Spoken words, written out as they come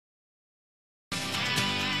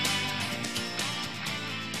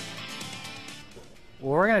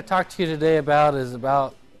What we're going to talk to you today about is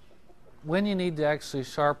about when you need to actually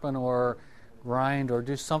sharpen or grind or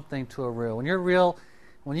do something to a reel.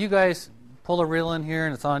 When you guys pull a reel in here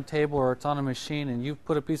and it's on a table or it's on a machine and you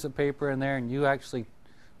put a piece of paper in there and you actually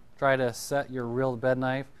try to set your reel bed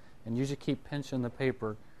knife and you just keep pinching the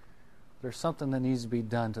paper, there's something that needs to be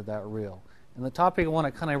done to that reel. And the topic I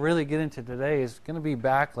want to kind of really get into today is going to be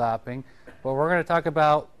backlapping, but we're going to talk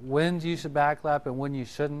about when you should backlap and when you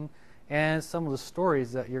shouldn't, and some of the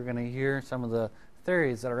stories that you're going to hear, some of the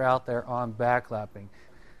theories that are out there on backlapping.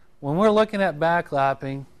 When we're looking at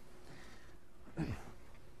backlapping,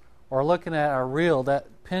 or looking at a reel that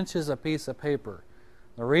pinches a piece of paper,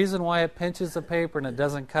 the reason why it pinches the paper and it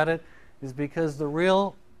doesn't cut it is because the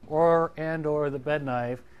reel or the bed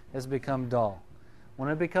knife has become dull. When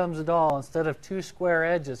it becomes dull, instead of two square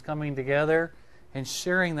edges coming together and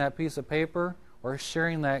shearing that piece of paper or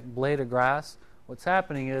shearing that blade of grass, what's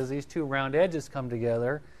happening is these two round edges come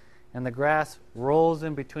together and the grass rolls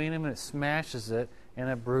in between them and it smashes it and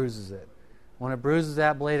it bruises it. When it bruises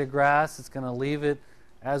that blade of grass, it's going to leave it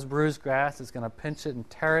as bruised grass. It's going to pinch it and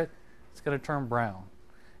tear it. It's going to turn brown.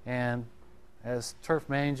 And as turf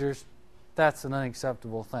managers, that's an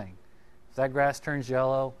unacceptable thing. If that grass turns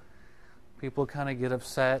yellow, people kind of get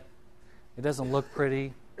upset. It doesn't look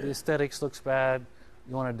pretty. The aesthetics looks bad.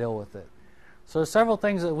 You want to deal with it. So there's several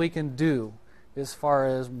things that we can do as far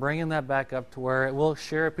as bringing that back up to where it will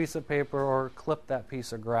shear a piece of paper or clip that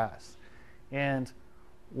piece of grass. And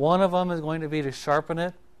one of them is going to be to sharpen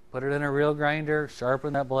it, put it in a reel grinder,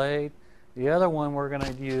 sharpen that blade. The other one we're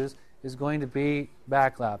going to use is going to be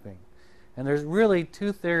backlapping. And there's really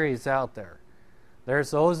two theories out there.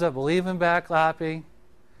 There's those that believe in backlapping,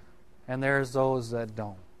 and there's those that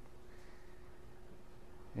don't.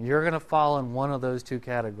 And you're going to fall in one of those two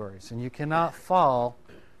categories. And you cannot fall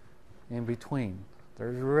in between.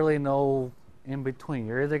 There's really no in between.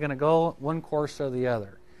 You're either going to go one course or the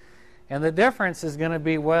other. And the difference is going to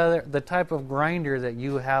be whether the type of grinder that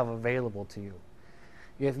you have available to you.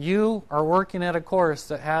 If you are working at a course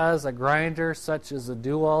that has a grinder such as the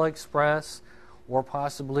Dual Express or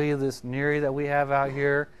possibly this Neary that we have out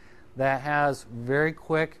here that has very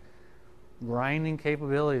quick grinding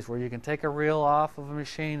capabilities where you can take a reel off of a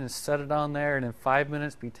machine and set it on there and in 5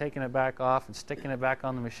 minutes be taking it back off and sticking it back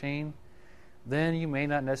on the machine, then you may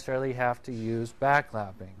not necessarily have to use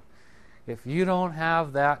backlapping. If you don't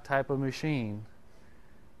have that type of machine,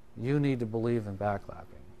 you need to believe in backlapping.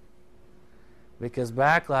 Because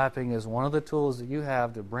backlapping is one of the tools that you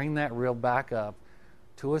have to bring that reel back up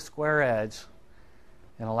to a square edge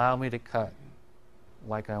and allow me to cut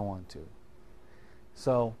like I want to.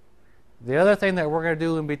 So the other thing that we're going to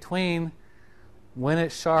do in between when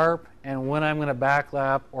it's sharp and when I'm going to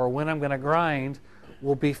backlap or when I'm going to grind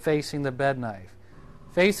will be facing the bed knife.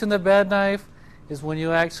 Facing the bed knife is when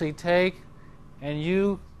you actually take and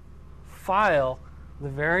you file the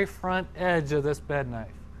very front edge of this bed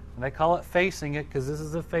knife. And I call it facing it because this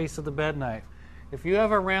is the face of the bed knife. If you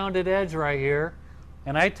have a rounded edge right here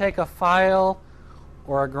and I take a file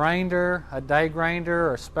or a grinder, a die grinder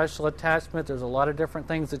or a special attachment, there's a lot of different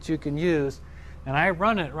things that you can use, and I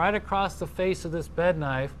run it right across the face of this bed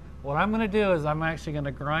knife, what I'm going to do is I'm actually going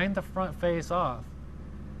to grind the front face off.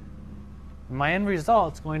 My end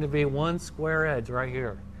result is going to be one square edge right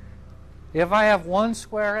here. If I have one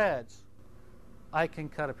square edge, I can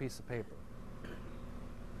cut a piece of paper.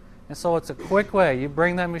 And so it's a quick way. You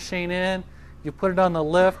bring that machine in, you put it on the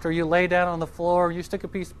lift, or you lay down on the floor, you stick a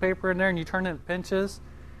piece of paper in there and you turn it in pinches.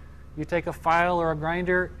 You take a file or a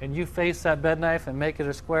grinder and you face that bed knife and make it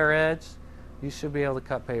a square edge, you should be able to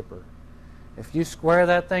cut paper. If you square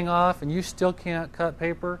that thing off and you still can't cut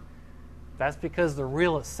paper, that's because the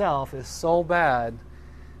reel itself is so bad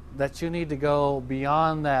that you need to go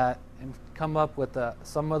beyond that and come up with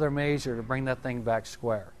some other measure to bring that thing back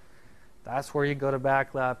square. That's where you go to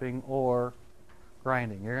backlapping or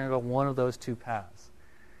grinding. You're going to go one of those two paths.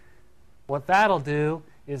 What that'll do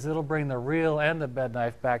is it'll bring the reel and the bed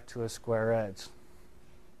knife back to a square edge.